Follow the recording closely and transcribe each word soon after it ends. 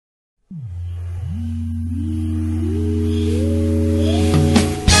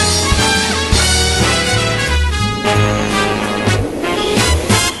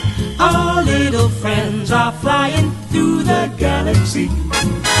Fallacy.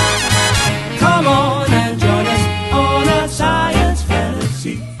 Come on and join us on a Science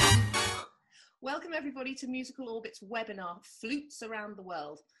Fallacy. Welcome everybody to Musical Orbit's webinar, Flutes Around the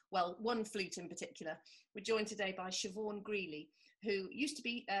World. Well, one flute in particular. We're joined today by Siobhan Grealy, who used to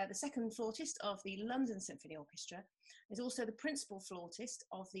be the second flautist of the London Symphony Orchestra, is also the principal flautist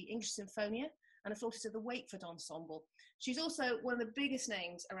of the English Sinfonia and a flautist of the Wakeford Ensemble. She's also one of the biggest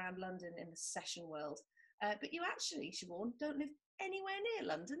names around London in the session world. But you actually, Siobhan, don't live anywhere near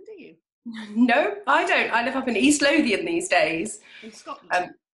London, do you? No, I don't. I live up in East Lothian these days. In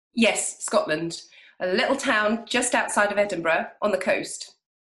Scotland? Yes, Scotland. A little town just outside of Edinburgh on the coast.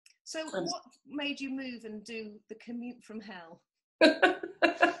 So what made you move and do the commute from hell?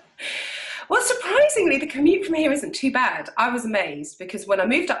 Well, surprisingly, the commute from here isn't too bad. I was amazed because when I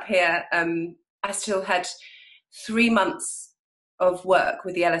moved up here, I still had 3 months of work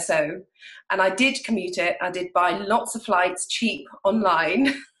with the LSO, and I did commute it. I did buy lots of flights, cheap,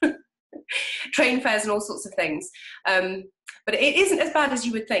 online, train fares and all sorts of things. But it isn't as bad as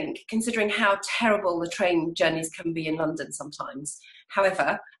you would think, considering how terrible the train journeys can be in London sometimes.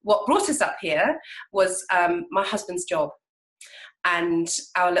 However, what brought us up here was my husband's job and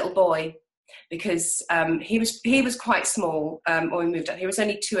our little boy, because he was quite small when we moved up. He was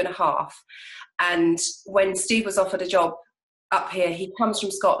only 2.5, and when Steve was offered a job up here, he comes from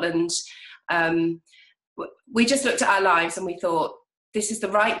Scotland. We just looked at our lives and we thought this is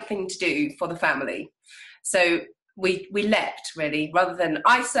the right thing to do for the family. So we leapt, really, rather than,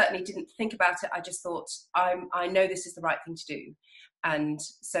 I certainly didn't think about it. I just thought I know this is the right thing to do. And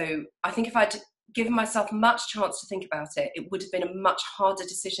so I think if I'd given myself much chance to think about it, it would have been a much harder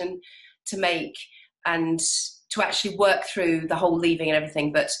decision to make and to actually work through the whole leaving and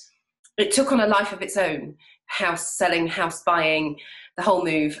everything. But it took on a life of its own: house selling, house buying, the whole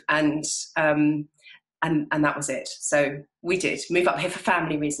move, and that was it. So we did move up here for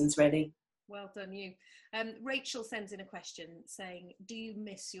family reasons, really. Well done, you. Rachel sends in a question saying, do you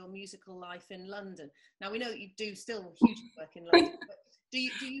miss your musical life in London? Now, we know that you do still huge work in London, but do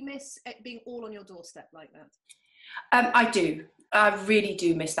you miss it being all on your doorstep like that? I do. I really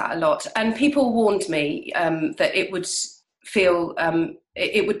do miss that a lot. And people warned me that it would feel,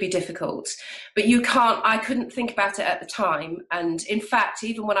 it would be difficult. But I couldn't think about it at the time. And in fact,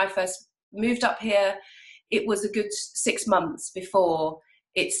 even when I first moved up here, it was a good 6 months before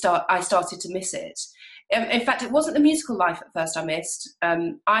I started to miss it. In fact, it wasn't the musical life at first I missed.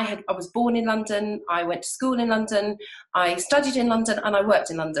 I was born in London, I went to school in London, I studied in London, and I worked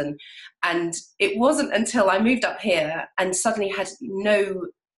in London. And it wasn't until I moved up here and suddenly had no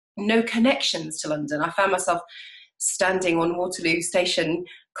connections to London. I found myself standing on Waterloo Station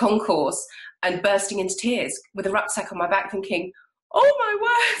concourse and bursting into tears with a rucksack on my back thinking, oh my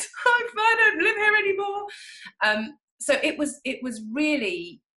word, I don't live here anymore. So it was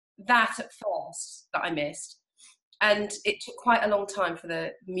really that at first that I missed, and it took quite a long time for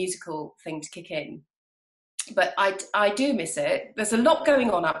the musical thing to kick in. But I do miss it. There's a lot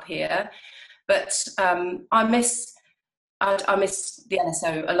going on up here, but I miss the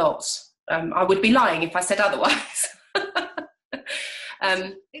LSO a lot. I would be lying if I said otherwise.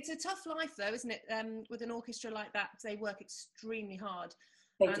 It's a tough life though, isn't it? With an orchestra like that, they work extremely hard.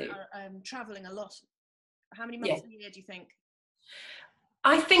 They and do. Are travelling a lot. How many months a year do you think?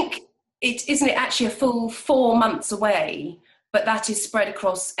 I think isn't it actually a full 4 months away, but that is spread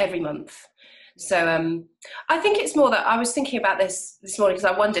across every month. Yeah. So I think it's more that I was thinking about this morning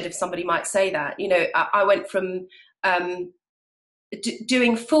because I wondered if somebody might say that. You know, I went from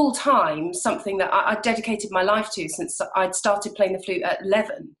doing full time something that I dedicated my life to since I'd started playing the flute at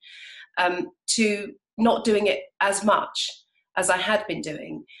 11, to not doing it as much as I had been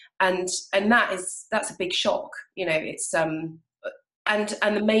doing, and that's a big shock. You know, it's and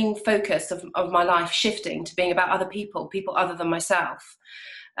the main focus of my life shifting to being about other people other than myself,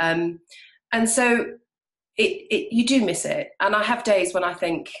 and so you do miss it. And I have days when I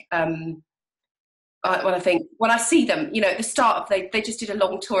think when I see them, you know, at the start of they just did a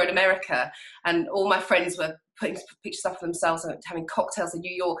long tour in America, and all my friends were putting pictures up of themselves and having cocktails in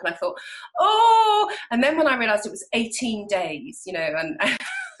New York, and I thought, oh, and then when I realised it was 18 days, you know, and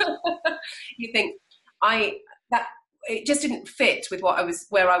you think that it just didn't fit with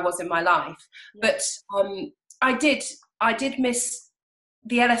where I was in my life. Yeah. But I did miss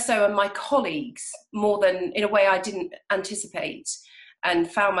the LSO and my colleagues more than, in a way I didn't anticipate,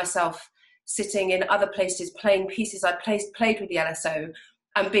 and found myself sitting in other places playing pieces I played with the LSO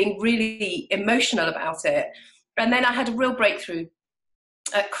and being really emotional about it. And then I had a real breakthrough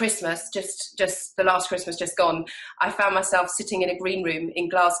at Christmas, just the last Christmas just gone, I found myself sitting in a green room in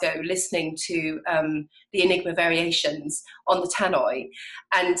Glasgow listening to the Enigma variations on the tannoy,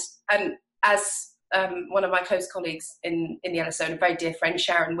 and as one of my close colleagues in the LSO and a very dear friend,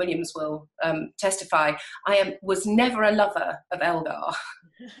 Sharon Williams, will testify, was never a lover of Elgar.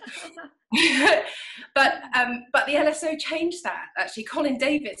 but the LSO changed that. Actually, Colin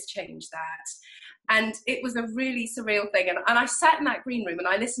Davis changed that. And it was a really surreal thing. And I sat in that green room and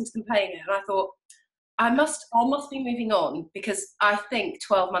I listened to them playing it, and I thought, I must be moving on, because I think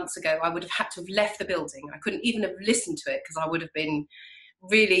 12 months ago I would have had to have left the building. I couldn't even have listened to it because I would have been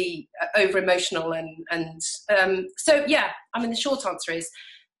really over emotional. And so, yeah, I mean, the short answer is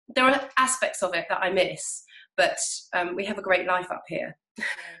there are aspects of it that I miss, but we have a great life up here. Yeah.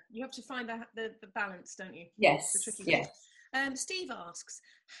 You have to find the balance, don't you? Yes. The tricky yes. Steve asks,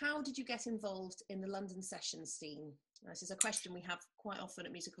 how did you get involved in the London sessions scene? This is a question we have quite often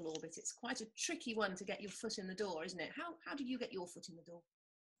at Musical Orbit. It's quite a tricky one to get your foot in the door, isn't it? How did you get your foot in the door?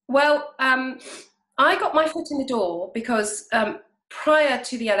 Well, I got my foot in the door because prior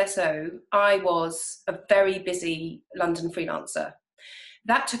to the LSO, I was a very busy London freelancer.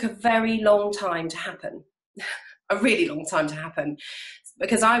 That took a very long time to happen, a really long time to happen,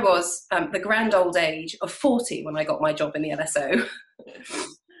 because I was the grand old age of 40 when I got my job in the LSO.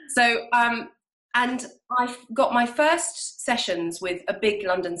 So, and I got my first sessions with a big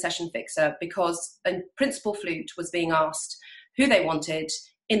London session fixer because a principal flute was being asked who they wanted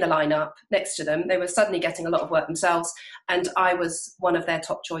in the lineup next to them. They were suddenly getting a lot of work themselves, and I was one of their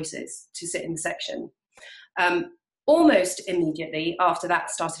top choices to sit in the section. Almost immediately after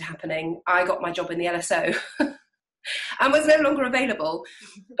that started happening, I got my job in the LSO. And was no longer available.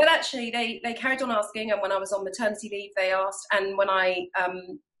 But actually they carried on asking, and when I was on maternity leave they asked, and when I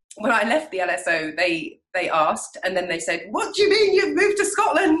left the LSO they asked, and then they said, what do you mean you've moved to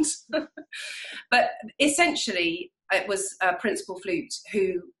Scotland? But essentially it was Principal Flute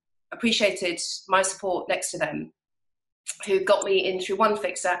who appreciated my support next to them, who got me in through one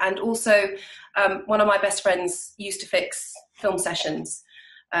fixer, and also one of my best friends used to fix film sessions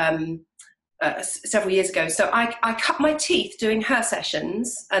several years ago. So I cut my teeth doing her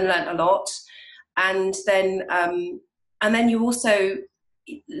sessions and learnt a lot. And then you also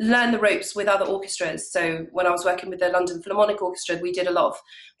learn the ropes with other orchestras. So when I was working with the London Philharmonic Orchestra, we did a lot of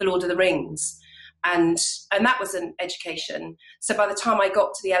The Lord of the Rings. And that was an education. So by the time I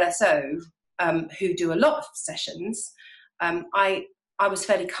got to the LSO, who do a lot of sessions, I was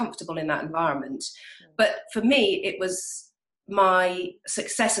fairly comfortable in that environment. But for me, it was my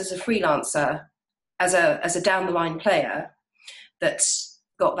success as a freelancer, as a down the line player, that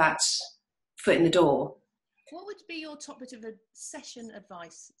got that foot in the door. What would be your top bit of a session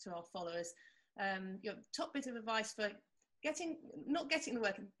advice to our followers? Your top bit of advice for not getting the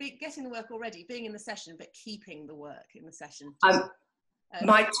work, getting the work already, being in the session, but keeping the work in the session.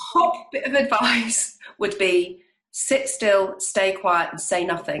 My top bit of advice would be sit still, stay quiet, and say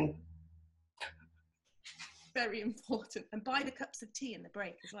nothing. Very important. And buy the cups of tea in the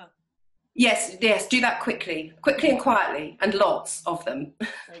break as well. Yes, do that quickly and quietly, and lots of them.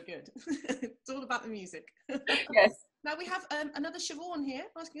 Very good. It's all about the music. Yes. Now we have another Siobhan here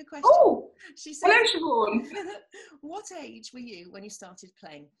asking a question. Oh, she said, hello Siobhan. What age were you when you started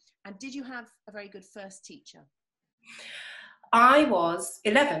playing? And did you have a very good first teacher? I was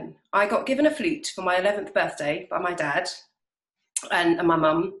 11. I got given a flute for my 11th birthday by my dad and my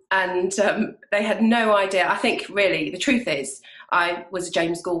mum, and they had no idea. I think really the truth is I was a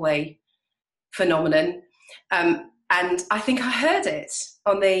James Galway phenomenon, and I think I heard it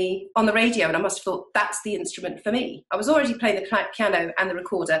on the radio, and I must have thought, that's the instrument for me. I was already playing the piano and the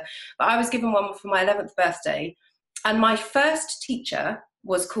recorder, but I was given one for my 11th birthday, and my first teacher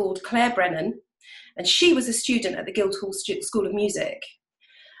was called Claire Brennan, and she was a student at the Guildhall School of Music.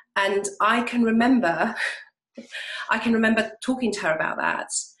 And I can remember talking to her about that,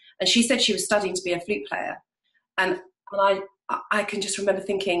 and she said she was studying to be a flute player, and I can just remember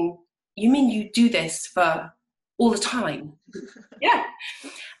thinking, you mean you do this for all the time? Yeah.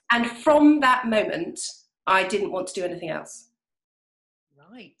 And from that moment I didn't want to do anything else.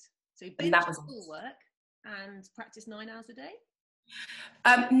 Right. So you binge schoolwork and practice 9 hours a day?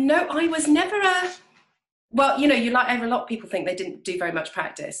 No, I was never well, you know, a lot of people think they didn't do very much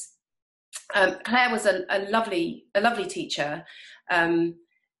practice. Claire was a lovely teacher.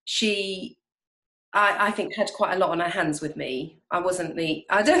 She, I think, had quite a lot on her hands with me. I don't think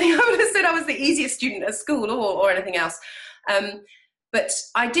I would have said I was the easiest student at school or anything else. But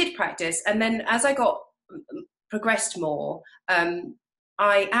I did practice, and then as I progressed more,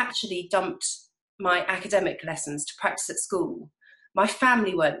 I actually dumped my academic lessons to practice at school. My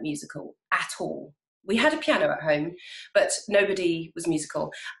family weren't musical at all. We had a piano at home, but nobody was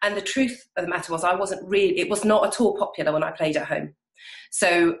musical. And the truth of the matter was, it was not at all popular when I played at home.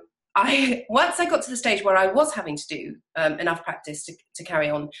 So once I got to the stage where I was having to do enough practice to carry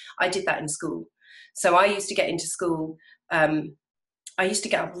on, I did that in school. So I used to get into school, I used to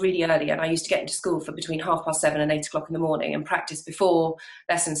get up really early, and I used to get into school for between 7:30 and 8 o'clock in the morning and practice before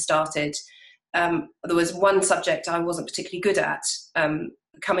lessons started. There was one subject I wasn't particularly good at,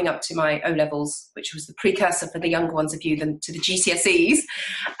 coming up to my O-levels, which was the precursor for the younger ones of you to the GCSEs.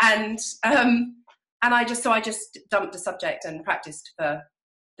 And I just dumped a subject and practiced for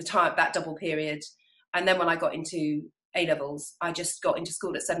that double period. And then when I got into A-levels, I just got into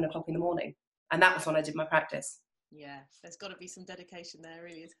school at 7 o'clock in the morning. And that was when I did my practice. Yeah, there's got to be some dedication there,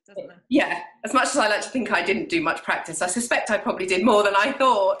 really, doesn't there? Yeah, as much as I like to think I didn't do much practice, I suspect I probably did more than I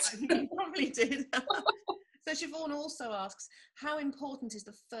thought. I think you probably did. So Siobhan also asks, how important is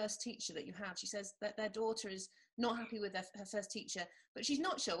the first teacher that you have? She says that their daughter is not happy with her first teacher, but she's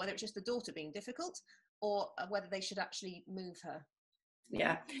not sure whether it's just the daughter being difficult or whether they should actually move her.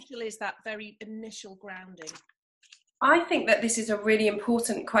 Yeah. How crucial is that very initial grounding? I think that this is a really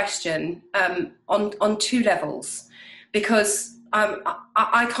important question on two levels, because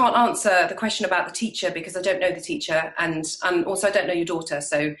I can't answer the question about the teacher because I don't know the teacher, and also I don't know your daughter.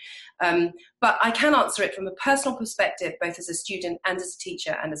 So, but I can answer it from a personal perspective, both as a student and as a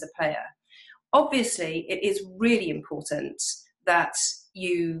teacher and as a player. Obviously, it is really important that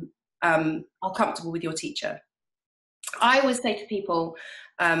you are comfortable with your teacher. I always say to people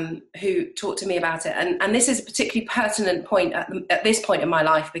who talk to me about it, and this is a particularly pertinent point at this point in my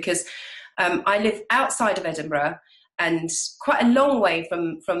life, because I live outside of Edinburgh and quite a long way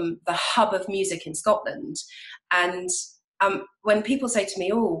from the hub of music in Scotland. And when people say to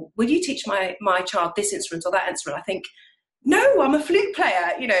me, "Oh, will you teach my child this instrument or that instrument?" I think, no, I'm a flute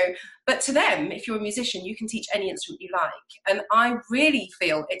player, you know. But to them, if you're a musician, you can teach any instrument you like. And I really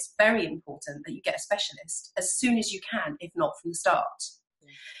feel it's very important that you get a specialist as soon as you can, if not from the start.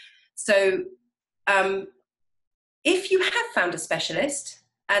 So if you have found a specialist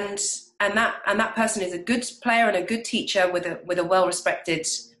and that person is a good player and a good teacher with a well-respected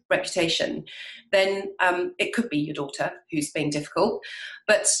reputation, then it could be your daughter who's being difficult.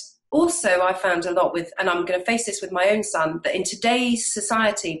 But also, I found a lot with, and I'm going to face this with my own son, that in today's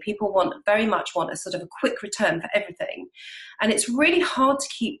society, people very much want a sort of a quick return for everything. And it's really hard to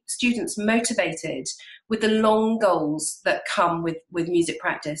keep students motivated with the long goals that come with music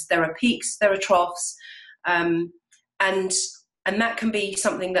practice. There are peaks, there are troughs, and that can be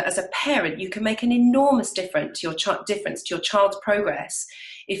something that as a parent, you can make an enormous difference to your child's progress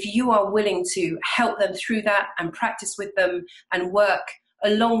if you are willing to help them through that and practice with them and work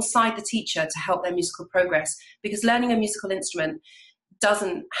alongside the teacher to help their musical progress, because learning a musical instrument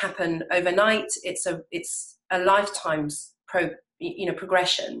doesn't happen overnight. It's a lifetime's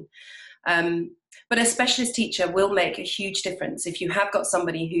progression. But a specialist teacher will make a huge difference. If you have got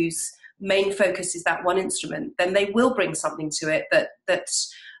somebody whose main focus is that one instrument, then they will bring something to it that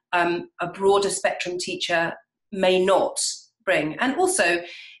a broader spectrum teacher may not bring. And also,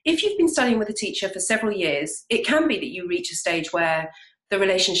 if you've been studying with a teacher for several years, it can be that you reach a stage where the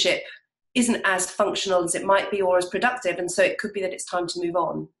relationship isn't as functional as it might be or as productive, and so it could be that it's time to move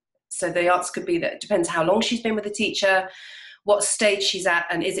on. So the answer could be that it depends how long she's been with the teacher, what stage she's at,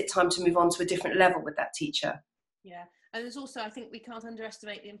 and is it time to move on to a different level with that teacher. Yeah, and there's also, I think we can't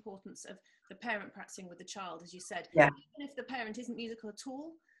underestimate the importance of the parent practicing with the child, as you said. Yeah. Even if the parent isn't musical at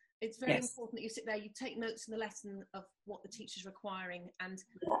all, it's very important that you sit there, you take notes in the lesson of what the teacher's requiring, and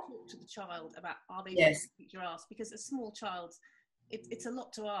talk to the child about, are they doing what the teacher asked? Because a small child, it's a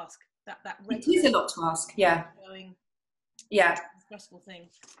lot to ask. That it is a lot to ask. Yeah. Stressful thing.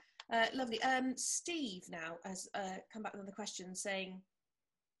 Lovely. Steve now has come back with another question saying,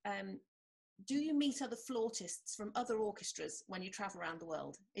 do you meet other flautists from other orchestras when you travel around the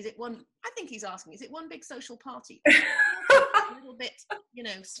world? Is it one? I think he's asking, is it one big social party? A little bit,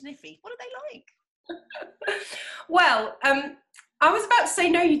 sniffy. What are they like? Well, I was about to say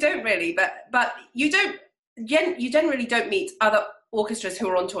no, you don't really, but you generally don't meet other orchestras who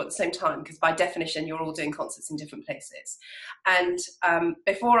are on tour at the same time, because by definition you're all doing concerts in different places. And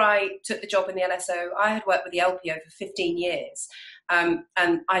before I took the job in the LSO, I had worked with the LPO for 15 years, and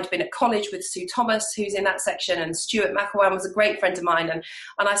I'd been at college with Sue Thomas, who's in that section, and Stuart McElwan was a great friend of mine, and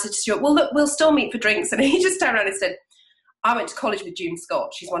I said to Stuart, well look, we'll still meet for drinks, and he just turned around and said, I went to college with June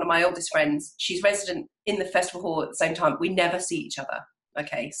Scott, she's one of my oldest friends, she's resident in the festival hall at the same time, we never see each other.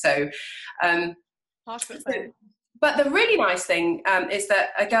 Okay, so harsh but fair. But the really nice thing is that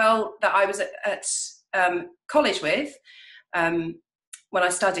a girl that I was at college with, when I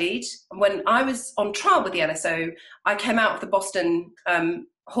studied. When I was on trial with the LSO, I came out of the Boston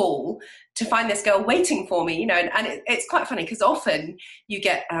hall to find this girl waiting for me, and it's quite funny because often you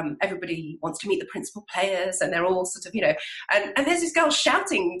get everybody wants to meet the principal players, and they're all sort of, and there's this girl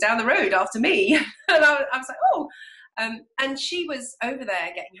shouting down the road after me. And I was like, oh. And she was over there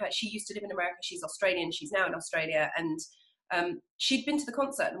getting her, she used to live in America, she's Australian, she's now in Australia, and she'd been to the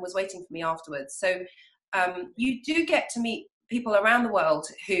concert and was waiting for me afterwards. So you do get to meet people around the world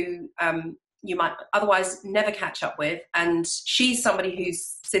who you might otherwise never catch up with. And she's somebody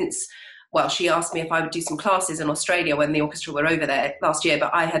who's she asked me if I would do some classes in Australia when the orchestra were over there last year,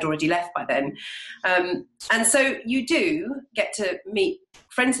 but I had already left by then. And so you do get to meet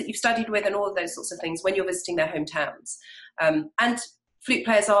friends that you've studied with and all of those sorts of things when you're visiting their hometowns. And flute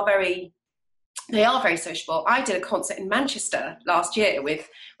players are very sociable. I did a concert in Manchester last year with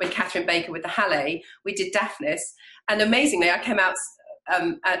Catherine Baker with the Halle. We did Daphnis, and amazingly I came out,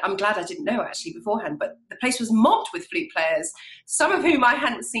 I'm glad I didn't know actually beforehand, but the place was mobbed with flute players, some of whom I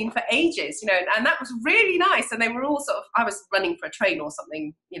hadn't seen for ages, and that was really nice. And they were all I was running for a train or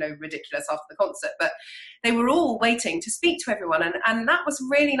something, ridiculous after the concert, but they were all waiting to speak to everyone. And that was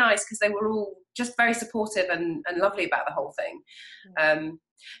really nice because they were all just very supportive and lovely about the whole thing.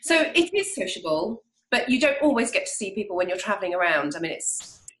 So it is sociable, but you don't always get to see people when you're traveling around. I mean,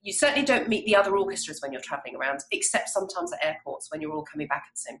 you certainly don't meet the other orchestras when you're travelling around, except sometimes at airports when you're all coming back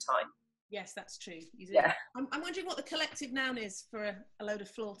at the same time. Yes, that's true. Yeah. I'm wondering what the collective noun is for a load of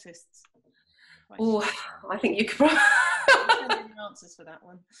flautists. Oh, I think you could probably answers for that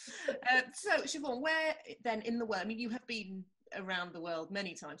one. So, Siobhan, where then in the world? I mean, you have been around the world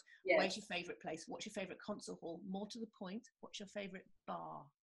many times. Yeah. Where's your favourite place? What's your favourite concert hall? More to the point, what's your favourite bar?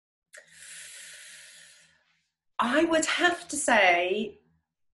 I would have to say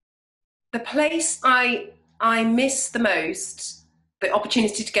the place I miss the most, the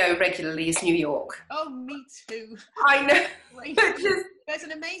opportunity to go regularly, is New York. Oh, me too. I know. There's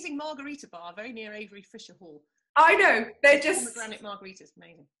an amazing margarita bar very near Avery Fisher Hall. I know. They're just pomegranate margaritas,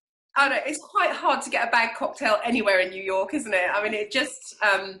 amazing. I know, it's quite hard to get a bag cocktail anywhere in New York, isn't it? I mean, it just,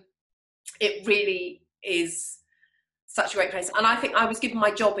 it really is such a great place. And I think I was given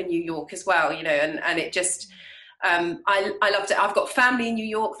my job in New York as well, and it just, I loved it. I've got family in New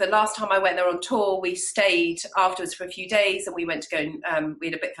York. The last time I went there on tour, we stayed afterwards for a few days, and we went to go and we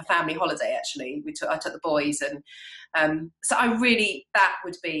had a bit of a family holiday, actually. I took the boys, and so that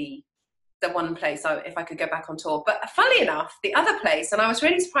would be the one place if I could go back on tour. But funnily enough, the other place, and I was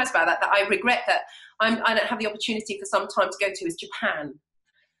really surprised about that I regret that I don't have the opportunity for some time to go to, is Japan.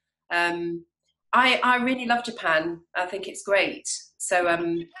 I really love Japan. I think it's great. So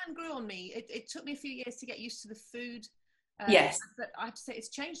Japan grew on me. It took me a few years to get used to the food. Yes. But I have to say it's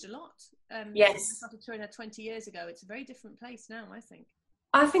changed a lot. Yes. I started touring there 20 years ago. It's a very different place now, I think.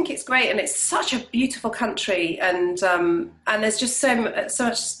 I think it's great, and it's such a beautiful country, and there's just so much.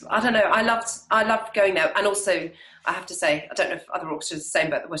 I don't know. I loved going there, and also I have to say, I don't know if other orchestras are the same,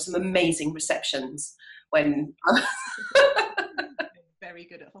 but there were some amazing receptions when. Very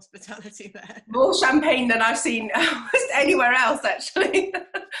good at hospitality there. More champagne than I've seen almost anywhere else, actually.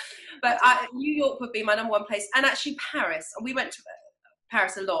 But New York would be my number one place, and actually Paris. We went to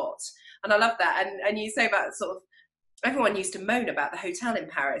Paris a lot, and I love that. And you say about sort of. Everyone used to moan about the hotel in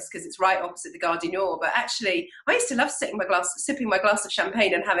Paris because it's right opposite the Gare du Nord, but actually I used to love sipping my glass of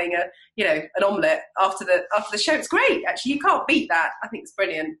champagne and having an omelette after the show. It's great, actually. You can't beat that. I think it's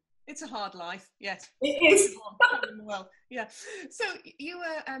brilliant. It's a hard life, yes. It is. Well, yeah. So you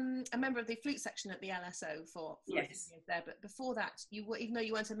were a member of the flute section at the LSO for yes. years there, but before that, even though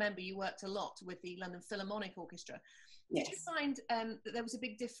you weren't a member, you worked a lot with the London Philharmonic Orchestra. Yes. Did you find that there was a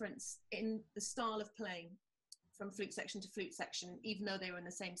big difference in the style of playing from flute section to flute section, even though they were in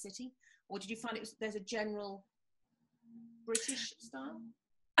the same city? Or did you find there's a general British style?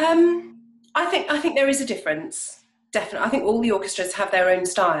 I think there is a difference, definitely. I think all the orchestras have their own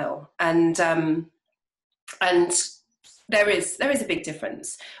style, and there is a big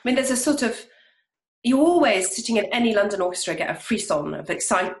difference. I mean, there's a sort of, you always, sitting in any London orchestra, get a frisson of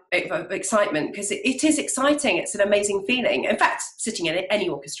excitement, because it is exciting. It's an amazing feeling. In fact, sitting in any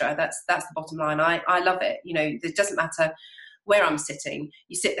orchestra, that's the bottom line. I love it. It doesn't matter where I'm sitting.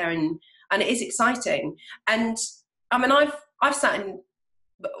 You sit there and it is exciting. And I mean, I've sat in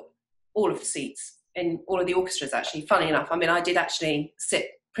all of the seats in all of the orchestras, actually. Funny enough, I mean, I did actually sit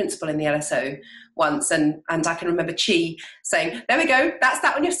principal in the LSO once, and I can remember Chi saying, "There we go, that's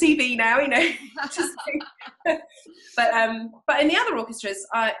that on your CV now," but in the other orchestras,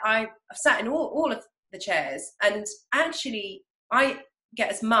 I've sat in all of the chairs, and actually I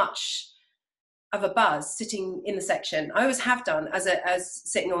get as much of a buzz sitting in the section. I always have done as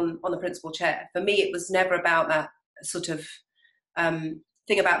sitting on the principal chair. For me, it was never about that sort of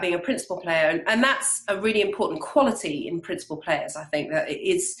thing about being a principal player, and that's a really important quality in principal players. I think that it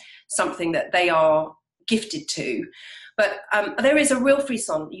is something that they are gifted to. But there is a real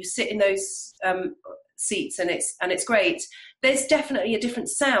frisson. You sit in those seats, and it's great. There's definitely a different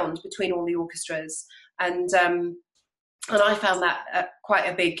sound between all the orchestras, and I found that quite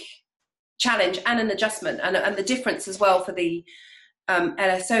a big challenge and an adjustment. And the difference as well for the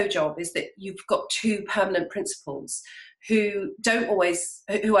LSO job is that you've got two permanent principals who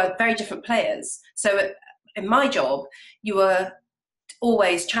are very different players. So in my job, you were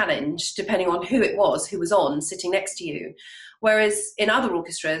always challenged depending on who it was who was on sitting next to you. Whereas in other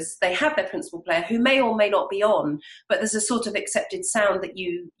orchestras, they have their principal player who may or may not be on, but there's a sort of accepted sound that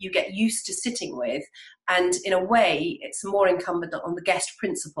you get used to sitting with. And in a way, it's more incumbent on the guest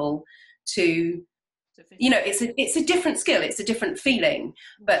principal to, it's a different skill, it's a different feeling.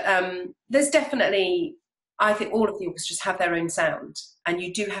 But there's definitely, I think all of the orchestras have their own sound, and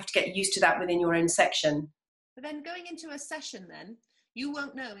you do have to get used to that within your own section. But then going into a session then, you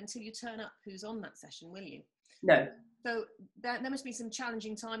won't know until you turn up who's on that session, will you? No. So there must be some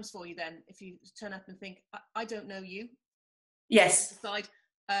challenging times for you then, if you turn up and think, I don't know you. Yes. Decide,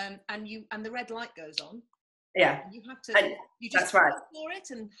 and the red light goes on. Yeah. You have to. You just that's right. Go for it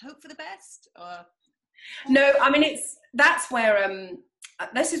and hope for the best. No, I mean that's where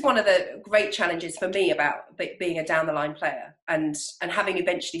this is one of the great challenges for me about being a down the line player and having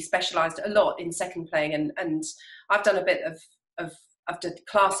eventually specialised a lot in second playing, and I've done a bit of I've done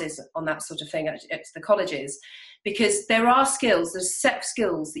classes on that sort of thing at the colleges, because there's set of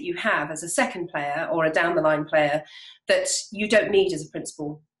skills that you have as a second player or a down the line player that you don't need as a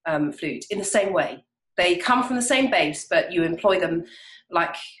principal flute in the same way. They come from the same base, but you employ them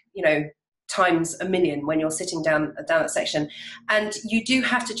like, times a million when you're sitting down that section. And you do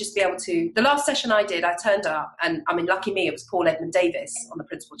have to just be able to, the last session I did, I turned up, and I mean, lucky me, it was Paul Edmund Davis on the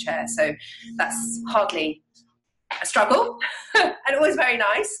principal chair. So that's hardly a struggle and always very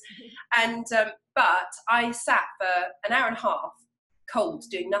nice. And, but I sat for an hour and a half cold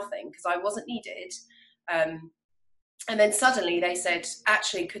doing nothing because I wasn't needed. And then suddenly they said,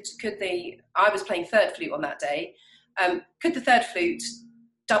 actually, I was playing third flute on that day. Could the third flute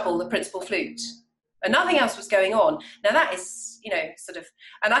double the principal flute? And nothing else was going on. Now that is, sort of,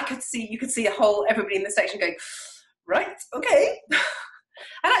 and you could see everybody in the section going, right, okay.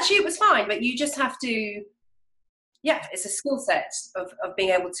 And actually it was fine, but you just have to, it's a skill set of being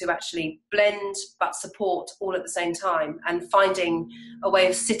able to actually blend but support all at the same time, and finding a way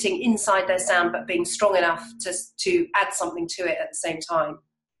of sitting inside their sound but being strong enough to add something to it at the same time.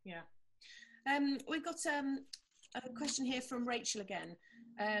 Yeah. We've got a question here from Rachel again.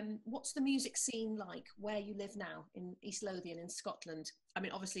 What's the music scene like where you live now in East Lothian in Scotland? I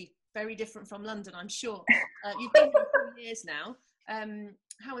mean, obviously very different from London, I'm sure. You've been here for years now.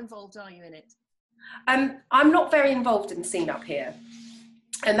 How involved are you in it? I'm not very involved in the scene up here,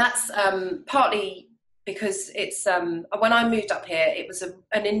 and that's partly because it's when I moved up here, it was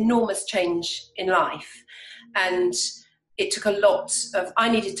an enormous change in life, and it took a lot of, I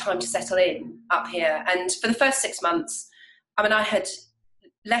needed time to settle in up here. And for the first 6 months, I mean, I had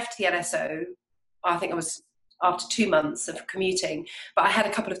left the LSO, I think I was after 2 months of commuting, but I had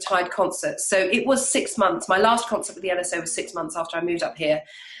a couple of tied concerts. So it was 6 months. My last concert with the LSO was 6 months after I moved up here.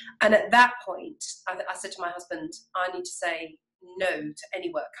 And at that point, I said to my husband, I need to say no to any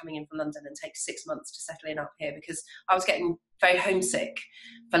work coming in from London and take 6 months to settle in up here, because I was getting very homesick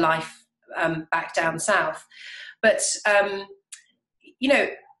for life back down south. But,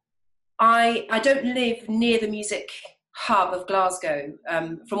 I don't live near the music hub of Glasgow,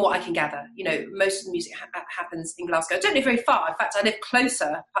 from what I can gather. Most of the music happens in Glasgow. I don't live very far. In fact, I live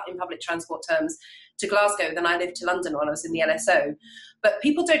closer in public transport terms to Glasgow than I lived to London when I was in the LSO. But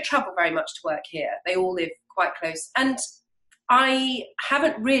people don't travel very much to work here. They all live quite close. And I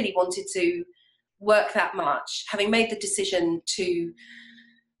haven't really wanted to work that much, having made the decision to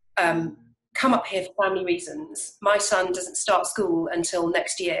come up here for family reasons. My son doesn't start school until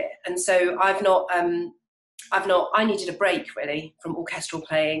next year. And so I needed a break really from orchestral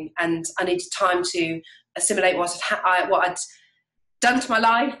playing, and I needed time to assimilate what I'd done to my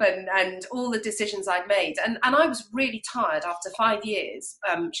life and all the decisions I'd made. And I was really tired after 5 years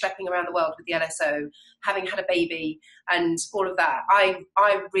schlepping around the world with the LSO, having had a baby and all of that. I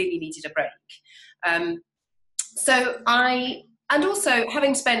really needed a break. And also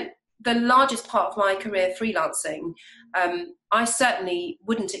having spent the largest part of my career freelancing, I certainly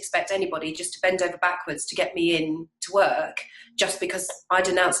wouldn't expect anybody just to bend over backwards to get me in to work just because I'd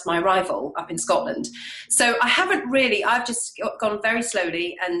announced my arrival up in Scotland. So I haven't really, I've just gone very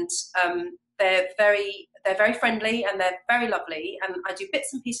slowly, and they're very friendly and they're very lovely, and I do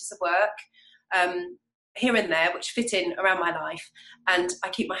bits and pieces of work here and there which fit in around my life, and I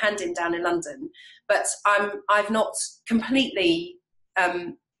keep my hand in down in London, but I've not completely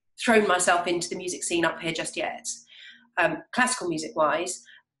thrown myself into the music scene up here just yet. Classical music wise,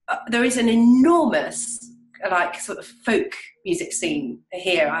 there is an enormous like sort of folk music scene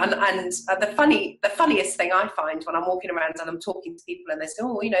here, and the funniest thing I find when I'm walking around and I'm talking to people and they say,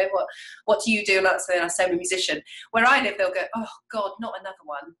 oh, you know, what do you do? And I say I'm a musician. Where I live, they'll go, oh God, not another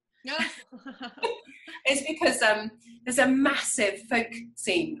one. It's because there's a massive folk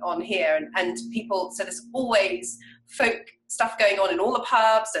scene on here, and people, so there's always folk stuff going on in all the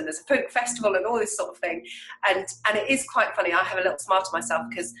pubs, and there's a folk festival and all this sort of thing, and it is quite funny. I have a little smile to myself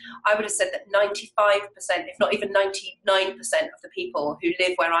because I would have said that 95%, if not even 99% of the people who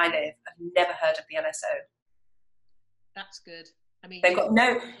live where I live have never heard of the LSO. That's good. I mean, they've got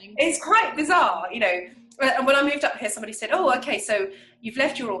no, it's quite bizarre, you know. And when I moved up here, somebody said, oh, okay, so you've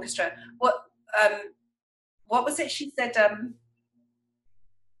left your orchestra. What was it? She said,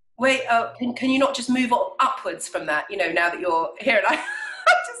 wait, can you not just move upwards from that, you know, now that you're here? And I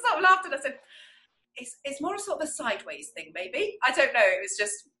just sort of laughed and I said, it's more a sort of a sideways thing, maybe. I don't know. It was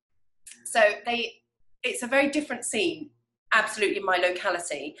just, so it's a very different scene, absolutely, in my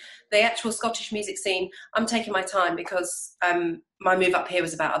locality. The actual Scottish music scene, I'm taking my time because my move up here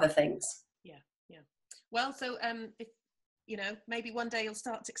was about other things. Yeah. Well, so if, you know, maybe one day you'll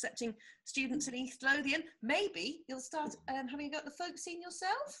start accepting students in East Lothian. Maybe you'll start having a go at the folk scene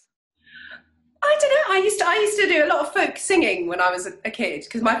yourself. I don't know. I used to do a lot of folk singing when I was a kid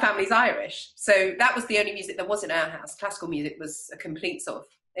because my family's Irish. So that was the only music there was in our house. Classical music was a complete sort of.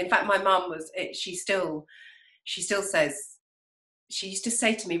 In fact, my mum was. She still says. She used to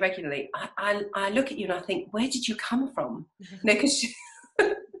say to me regularly, I look at you and I think, where did you come from? No, because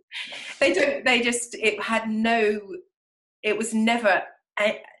it was never,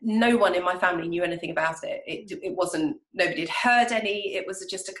 no one in my family knew anything about it. It wasn't, nobody had heard any. It was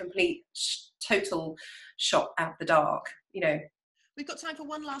just a complete, total shot out the dark, you know. We've got time for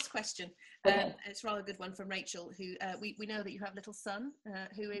one last question. Okay. It's a rather good one from Rachel, who we know that you have a little son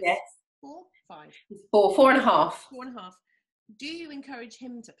who is yes. 4, 5? He's 4 and a half. 4 and a half. Do you encourage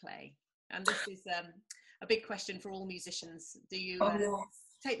him to play? And this is a big question for all musicians. Do you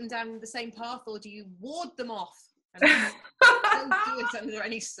take them down the same path, or do you ward them off and don't do it under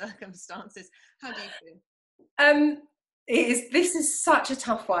any circumstances? How do you feel? This is such a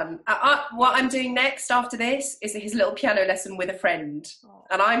tough one. What I'm doing next after this is his little piano lesson with a friend.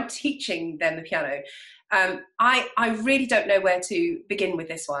 And I'm teaching them the piano. I really don't know where to begin with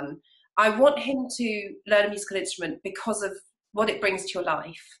this one. I want him to learn a musical instrument because of what it brings to your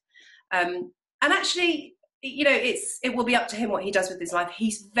life. And actually, you know, it will be up to him what he does with his life.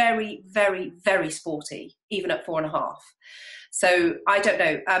 He's very, very, very sporty, even at 4 and a half. So I don't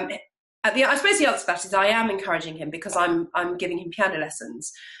know. I suppose the answer to that is I am encouraging him because I'm giving him piano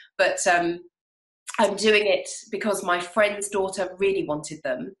lessons. But I'm doing it because my friend's daughter really wanted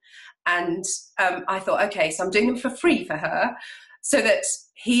them. And I thought, okay, so I'm doing them for free for her so that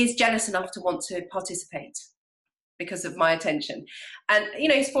he is jealous enough to want to participate because of my attention. And, you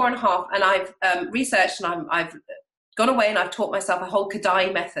know, he's 4 and a half, and I've researched and I've gone away and I've taught myself a whole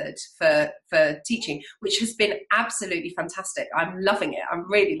Kadai method for teaching, which has been absolutely fantastic. I'm loving it. I'm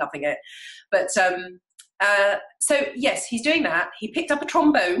really loving it. But so, yes, he's doing that. He picked up a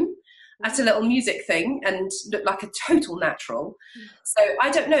trombone at a little music thing and looked like a total natural. So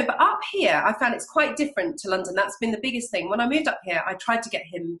I don't know, but up here I found it's quite different to London. That's been the biggest thing. When I moved up here, I tried to get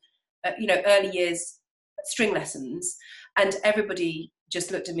him, you know, early years string lessons, and everybody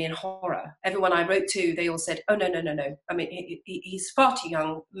just looked at me in horror. Everyone I wrote to, they all said, oh, no. I mean, he's far too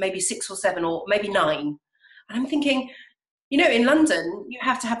young, maybe 6 or 7 or maybe 9. And I'm thinking, you know, in London, you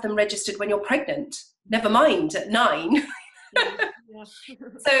have to have them registered when you're pregnant, never mind at 9. Yeah.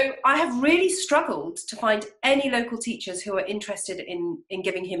 So I have really struggled to find any local teachers who are interested in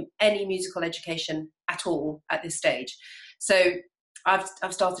giving him any musical education at all at this stage. So I've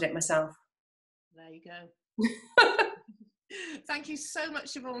started it myself. There you go. Thank you so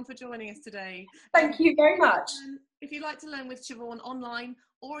much, Siobhan, for joining us today. Thank you very much. If you'd like to learn with Siobhan online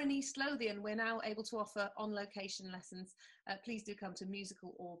or in East Lothian, we're now able to offer on-location lessons. Please do come to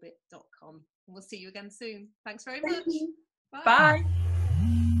musicalorbit.com. We'll see you again soon. Thanks very much. Bye. Bye.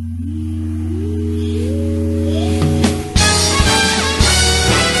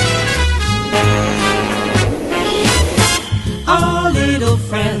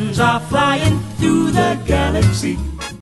 through the galaxy.